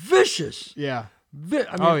were vicious. Yeah.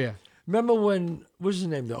 Remember when, what's his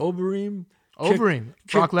name, the Overeem?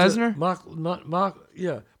 Brock Lesnar?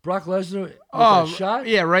 Brock Lesnar got shot.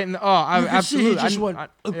 Yeah, right in the, absolutely. He just went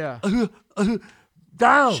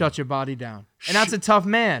down. Shut your body down. And that's a tough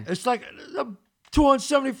man. It's like a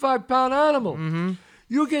 275-pound animal. Mm-hmm.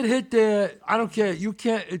 You get hit there, I don't care. You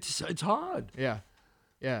can't, it's hard. Yeah.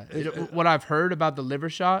 Yeah. What I've heard about the liver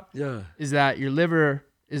shot is that your liver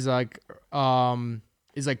is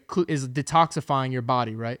detoxifying your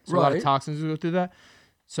body, right? So a lot of toxins go through that.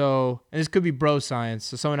 So, and this could be bro science.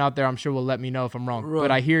 So someone out there, I'm sure, will let me know if I'm wrong. Right.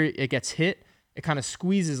 But I hear it gets hit. It kind of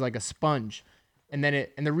squeezes like a sponge, and then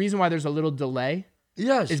and the reason why there's a little delay,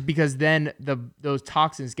 is because then those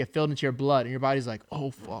toxins get filled into your blood, and your body's like, oh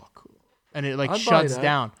fuck, and it like shuts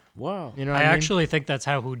down. Wow. You know what I mean? Actually think that's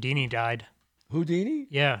how Houdini died. Houdini?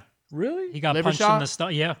 Yeah. Really? He got liver punched shot? in the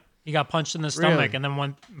stomach. Yeah. He got punched in the stomach and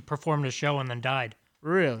then performed a show and then died.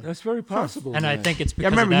 Really? That's very possible. And I think it's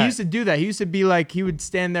because I remember of that. he used to do that. He used to be like, he would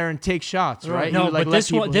stand there and take shots, right? No, would, like,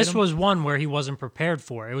 but this was one where he wasn't prepared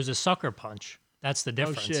for. It was a sucker punch. That's the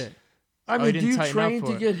difference. Oh, shit. I mean, do you train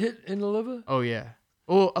to get hit in the liver? Oh, yeah.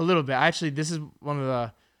 Oh, a little bit. Actually, this is one of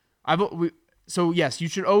the... So, yes, you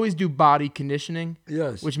should always do body conditioning.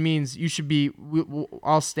 Yes. Which means you should be...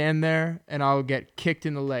 I'll stand there, and I'll get kicked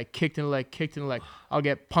in the leg, kicked in the leg, kicked in the leg. I'll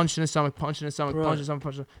get punched in the stomach, punched in the stomach, punched in the stomach,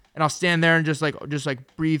 punched in the stomach. And I'll stand there and just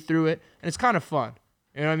breathe through it. And it's kind of fun.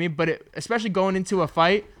 You know what I mean? But especially going into a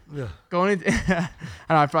fight... Yeah. I know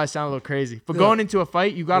I probably sound a little crazy. But going into a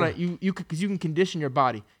fight, you got to... Because you can condition your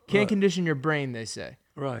body. Can't condition your brain, they say.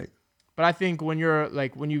 Right. But I think when you're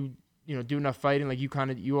like, when you do enough fighting, like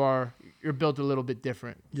you're built a little bit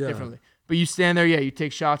differently. But you stand there, you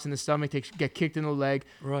take shots in the stomach, get kicked in the leg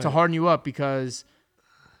to harden you up, because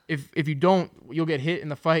if you don't, you'll get hit in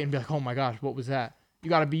the fight and be like, oh my gosh, what was that? You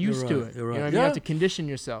got to be used to it. You're right. You know what I mean? You have to condition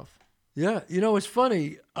yourself. Yeah, it's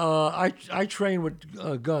funny. I train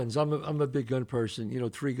with guns. I'm a big gun person.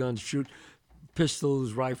 3 guns, shoot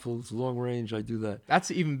pistols, rifles, long range. I do that. That's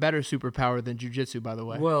an even better superpower than jiu-jitsu, by the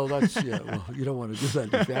way. Well, well, you don't want to do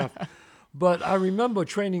that if you have. But I remember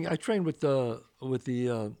training. I trained with the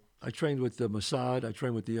Mossad. I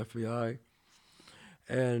trained with the FBI,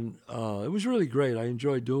 and it was really great. I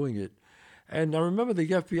enjoyed doing it. And I remember the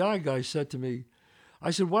FBI guy said to me,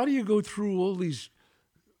 I said, "Why do you go through all these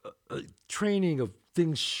training of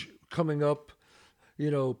things coming up?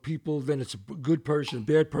 People, then it's a good person,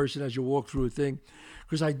 bad person as you walk through a thing."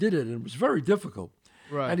 Because I did it, and it was very difficult.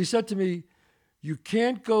 Right. And he said to me, "You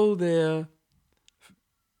can't go there."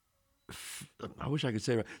 I wish I could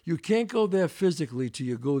say it right. You can't go there physically till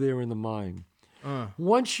you go there in the mind.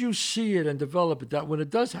 Once you see it and develop it, that when it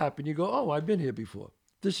does happen, you go, "Oh, I've been here before.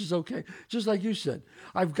 This is okay." Just like you said,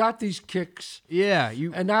 I've got these kicks. Yeah,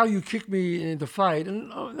 and now you kick me in the fight, and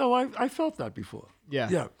no, I felt that before.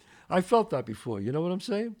 Yeah, I felt that before. You know what I'm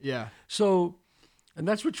saying? Yeah. So, and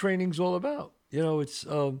that's what training's all about. It's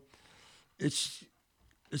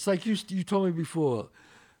like you told me before,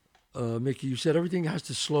 Mickey. You said everything has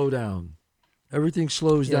to slow down. Everything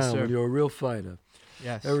slows down when you're a real fighter.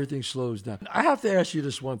 Yes. Everything slows down. I have to ask you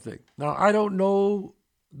this one thing. Now, I don't know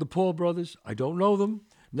the Paul brothers. I don't know them.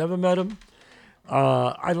 Never met them.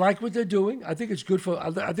 I like what they're doing. I think it's good for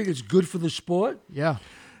the sport. Yeah.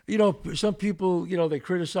 Some people, they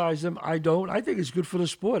criticize them. I don't. I think it's good for the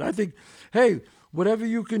sport. I think, hey, whatever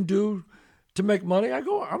you can do to make money,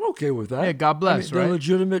 I'm okay with that. Yeah, God bless, they're right?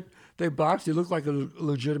 legitimate. They box. They look like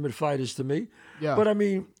legitimate fighters to me. Yeah. But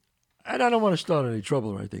and I don't want to start any trouble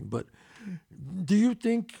or anything, but do you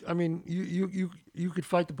think, you could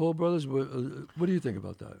fight the Paul brothers? What do you think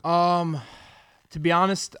about that? To be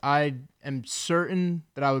honest, I am certain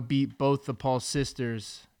that I would beat both the Paul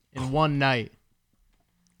sisters in one night.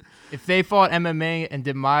 If they fought MMA and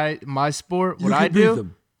did my sport, what I do,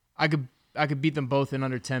 them. I could beat them both in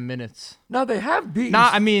under 10 minutes. Now they have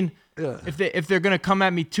beaten. If they're gonna come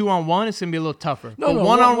at me 2-on-1, it's gonna be a little tougher. No, but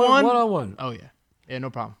one-on-one. One-on-one. Oh yeah, no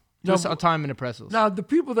problem. Just a time in the Pretzels. Now the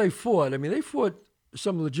people they fought, they fought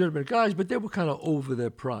some legitimate guys, but they were kind of over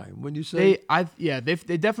their prime. When you say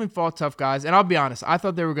they definitely fought tough guys, and I'll be honest, I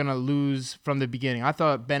thought they were gonna lose from the beginning. I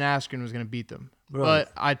thought Ben Askren was gonna beat them, right.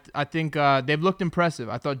 But I think they've looked impressive.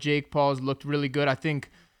 I thought Jake Paul's looked really good. I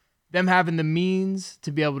think them having the means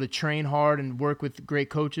to be able to train hard and work with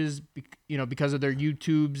great coaches, because of their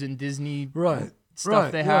YouTubes and Disney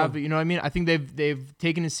stuff they have. You know what I mean? I think they've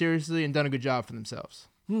taken it seriously and done a good job for themselves.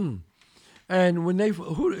 And when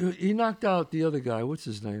he knocked out the other guy, what's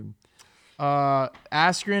his name?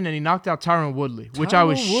 Askren, and he knocked out Tyron Woodley, which I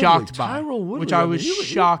was shocked by. Which I was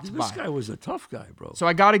shocked by. This guy was a tough guy, bro. So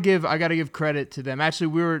I gotta give credit to them. Actually,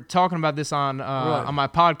 we were talking about this on my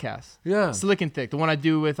podcast. Yeah. Slick and Thick, the one I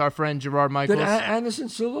do with our friend Gerard Michaels. Did Anderson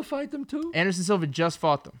Silva fight them too? Anderson Silva just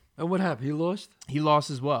fought them. And what happened? He lost? He lost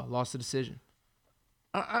as well. Lost the decision.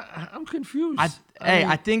 I'm confused. I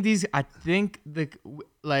think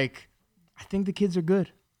the kids are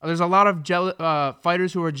good. There's a lot of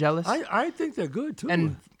fighters who are jealous. I think they're good too.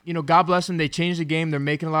 And God bless them. They changed the game. They're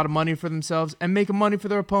making a lot of money for themselves and making money for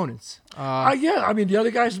their opponents. The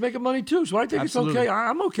other guys are making money too, so I think absolutely. It's okay.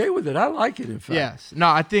 I'm okay with it. I like it. In fact. Yes. No,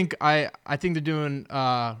 I think they're doing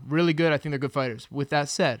really good. I think they're good fighters. With that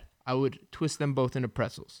said, I would twist them both into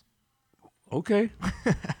pretzels. Okay.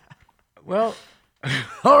 Well.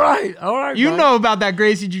 All right. You know about that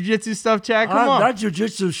Gracie Jiu-Jitsu stuff, Chad. Come on. That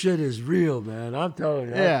Jiu-Jitsu shit is real, man. I'm telling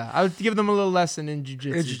you. Yeah, I would give them a little lesson in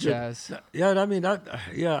Jiu-Jitsu, Chazz.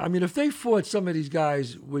 Yeah, if they fought some of these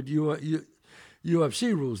guys with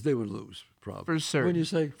UFC rules, they would lose, probably. For certain. When you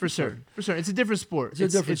say for certain, it's a different sport. It's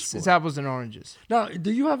a different sport. It's apples and oranges. Now,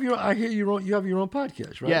 do you have I hear you have your own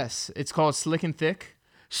podcast, right? Yes, it's called Slick and Thick.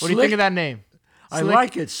 What do you think of that name? I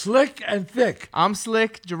like it. Slick and Thick. I'm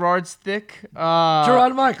Slick. Gerard's Thick.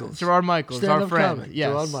 Gerard Michaels. Gerard Michaels, stand-up our friend. comic. Yes,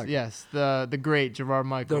 Gerard Michaels. yes, the great Gerard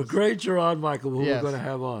Michaels. The great Gerard Michaels, who we're going to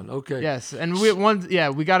have on. Okay. Yes, and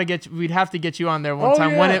we'd have to get you on there one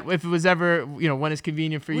time if it was ever when it's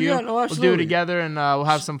convenient for you. Yeah, no, we'll do it together and we'll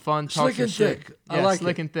have some fun. Slick and Thick. I like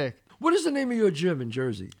Slick and Thick. What is the name of your gym in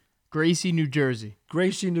Jersey? Gracie, New Jersey.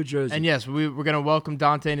 Gracie, New Jersey. And yes, we're going to welcome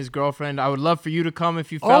Dante and his girlfriend. I would love for you to come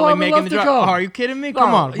if you I felt like would making love the to drive. come. Oh, are you kidding me?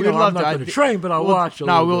 Come on. We'd love I'm not to. going to train, but I'll watch a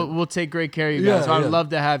No, little bit. we'll take great care of you guys. Yeah, So I'd yeah. love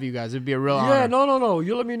to have you guys. It'd be a real honor. Yeah, no.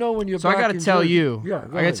 You let me know when you're So back I got to in tell Jersey. you. Yeah,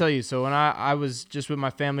 I got to tell you. So when I was just with my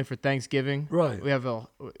family for Thanksgiving, Right.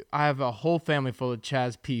 I have a whole family full of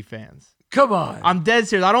Chazz P fans. Come on. I'm dead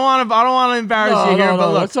serious. I don't want to embarrass you here,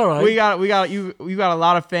 but look, that's all right. we got a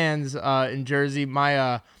lot of fans in Jersey.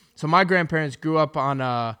 My grandparents grew up on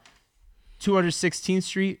 216th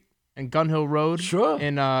Street and Gun Hill Road. Sure.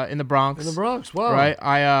 In the Bronx. In the Bronx. Wow. Right.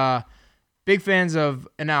 I big fans of,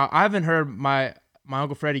 and now I haven't heard my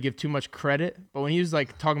Uncle Freddie give too much credit, but when he was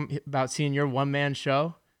like talking about seeing your one man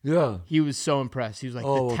show, Yeah. he was so impressed. He was like,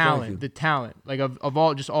 Oh, well, thank you. the talent, like of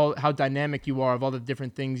all how dynamic you are, of all the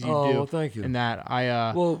different things you do. Well, thank you. And that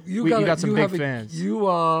You you got some big have fans.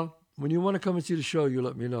 When you want to come and see the show, you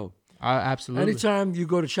let me know. Absolutely. Anytime you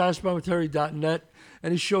go to chazzpalminteri.net,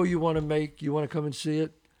 any show you want to make, you want to come and see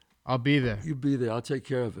it, I'll be there. you be there. I'll take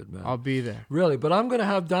care of it, man. I'll be there. Really. But I'm going to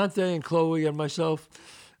have Dante and Chloe and myself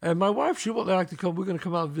and my wife. She would like to come. We're going to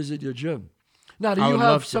come out and visit your gym. Now, do I you would have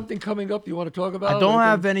love to. something coming up you want to talk about? I don't Anything?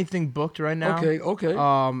 have anything booked right now. Okay.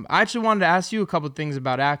 I actually wanted to ask you a couple things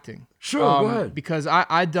about acting. Sure, go ahead. Because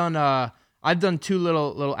I've done two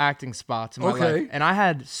little acting spots in my life, and I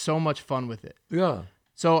had so much fun with it. Yeah.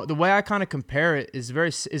 So the way I kind of compare it is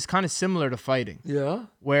kind of similar to fighting. Yeah.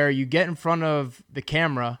 Where you get in front of the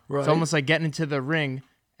camera, Right. it's almost like getting into the ring,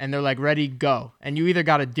 and they're like, ready, go. And you either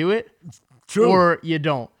got to do it, True. or you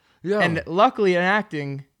don't. Yeah. And luckily in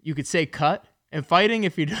acting, you could say cut. In fighting,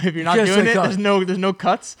 if you're not can't doing say it, cut. there's no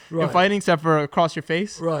cuts in Right. fighting except for across your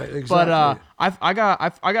face. Right, exactly. But I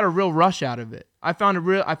got a real rush out of it. I found it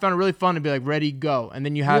really fun to be like ready, go, and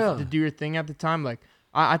then you have to do your thing at the time. Like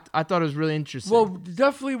I thought it was really interesting. Well,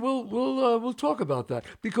 definitely we'll talk about that,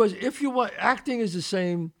 because if you want, acting is the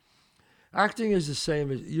same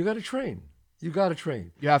as you got to train. You got to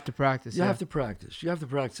train. You have to practice. You have to practice. You have to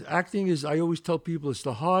practice. Acting is, I always tell people, it's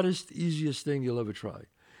the hardest, easiest thing you'll ever try.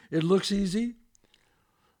 It looks easy,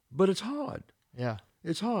 but it's hard. Yeah.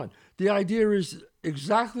 It's hard. The idea is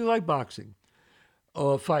exactly like boxing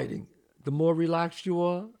or fighting. The more relaxed you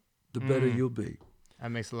are, the better you'll be. That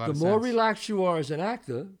makes a lot The of more sense. relaxed you are as an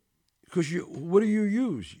actor, because what do you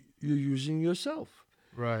use? You're using yourself.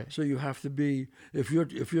 Right. So you have to be, if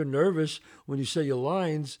you're nervous when you say your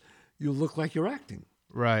lines, you look like you're acting.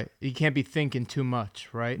 Right. You can't be thinking too much,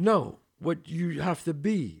 right? No, what you have to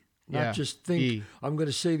be, not just think, be. I'm going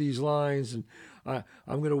to say these lines and I'm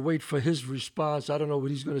going to wait for his response. I don't know what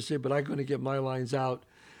he's going to say, but I'm going to get my lines out.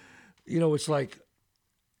 It's like,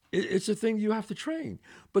 it's a thing you have to train.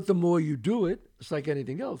 But the more you do it, it's like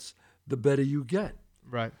anything else, the better you get.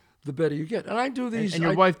 Right. The better you get. And I do these. And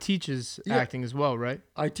your wife teaches acting as well, right?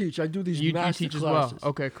 I teach. I do these You master teach as classes. well.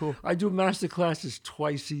 Okay, cool. I do master classes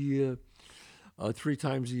twice a year, 3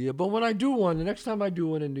 times a year. But when I do one, the next time I do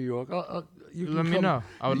one in New York, you can Let me come. know.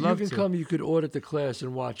 I would love You can to. come. You could audit the class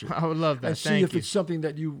and watch it. I would love that. And see Thank if you. it's something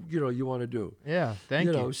that you want to do. Yeah,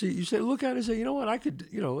 thank you. See, you say, look at it and say, you know what, I could,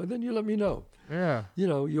 and then you let me know. Yeah.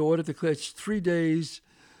 You audit the class. It's 3 days,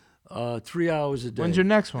 3 hours a day. When's your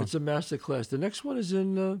next one? It's a master class. The next one is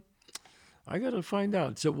in, I got to find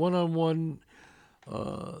out. It's a one-on-one,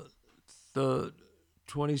 the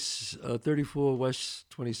 34 West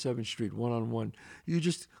 27th Street, one-on-one. You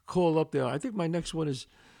just call up there. I think my next one is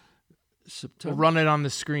September. We'll run it on the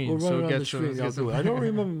screen. We'll run so it on get the screen. some, I'll do it. I don't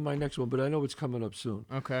remember my next one, but I know it's coming up soon.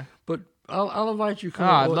 Okay. But I'll invite you.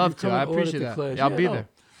 I'd love to. I appreciate that. Class. Yeah, I'll be there.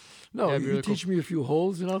 No, That'd you be really teach me a few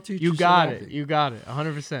holes, and I'll teach you. You some got it. acting. You got it.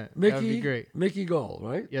 100%. That'd be great. Mickey Gall,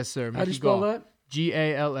 right? Yes, sir. How do you spell that?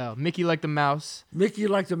 Gall. Mickey like the mouse. Mickey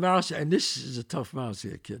like the mouse, and this is a tough mouse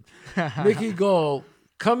here, kid. Mickey Gall.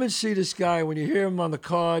 Come and see this guy. When you hear him on the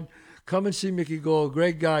card, come and see Mickey Gall.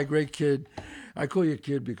 Great guy, great kid. I call you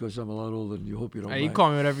kid because I'm a lot older than you. Hope you don't mind. You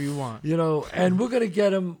call me whatever you want. And we're going to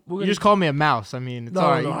get him. You just call me a mouse. I mean, it's No,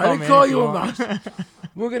 all right. no, You I didn't me call anything you a want. mouse.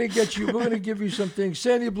 We're going to get you. We're going to give you some things.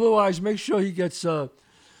 Sandy Blue Eyes, make sure he gets some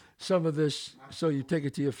of this so you take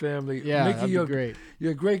it to your family. Yeah, Mickey, that'd be you're great.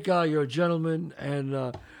 You're a great guy. You're a gentleman.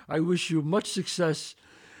 And I wish you much success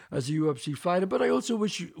as a UFC fighter, but I also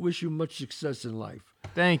wish you much success in life.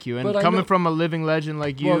 Thank you. And But I coming know- from a living legend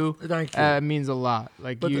like you, Well, thank you. it means a lot.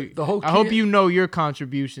 Like But you, the whole I hope key- you know your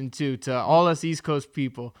contribution too to all us East Coast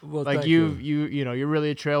people. Well, like thank you're really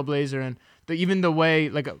a trailblazer, and even the way,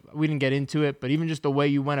 like, we didn't get into it, but even just the way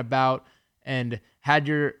you went about and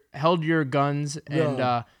held your guns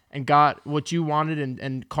and got what you wanted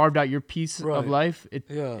and carved out your piece Right. of life.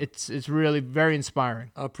 Yeah. It's really very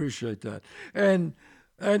inspiring. I appreciate that. And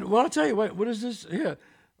well, I'll tell you what is this here?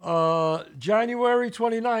 January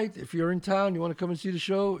 29th, if you're in town, you want to come and see the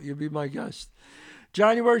show, you'll be my guest.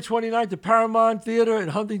 January 29th, the Paramount Theater in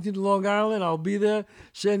Huntington, Long Island. I'll be there.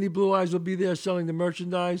 Sandy Blue Eyes will be there selling the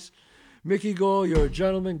merchandise. Mickey Gall, you're a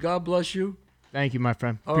gentleman. God bless you. Thank you, my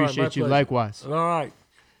friend. All right, Appreciate my you. pleasure. Likewise. All right.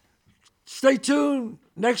 Stay tuned.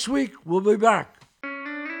 Next week, we'll be back.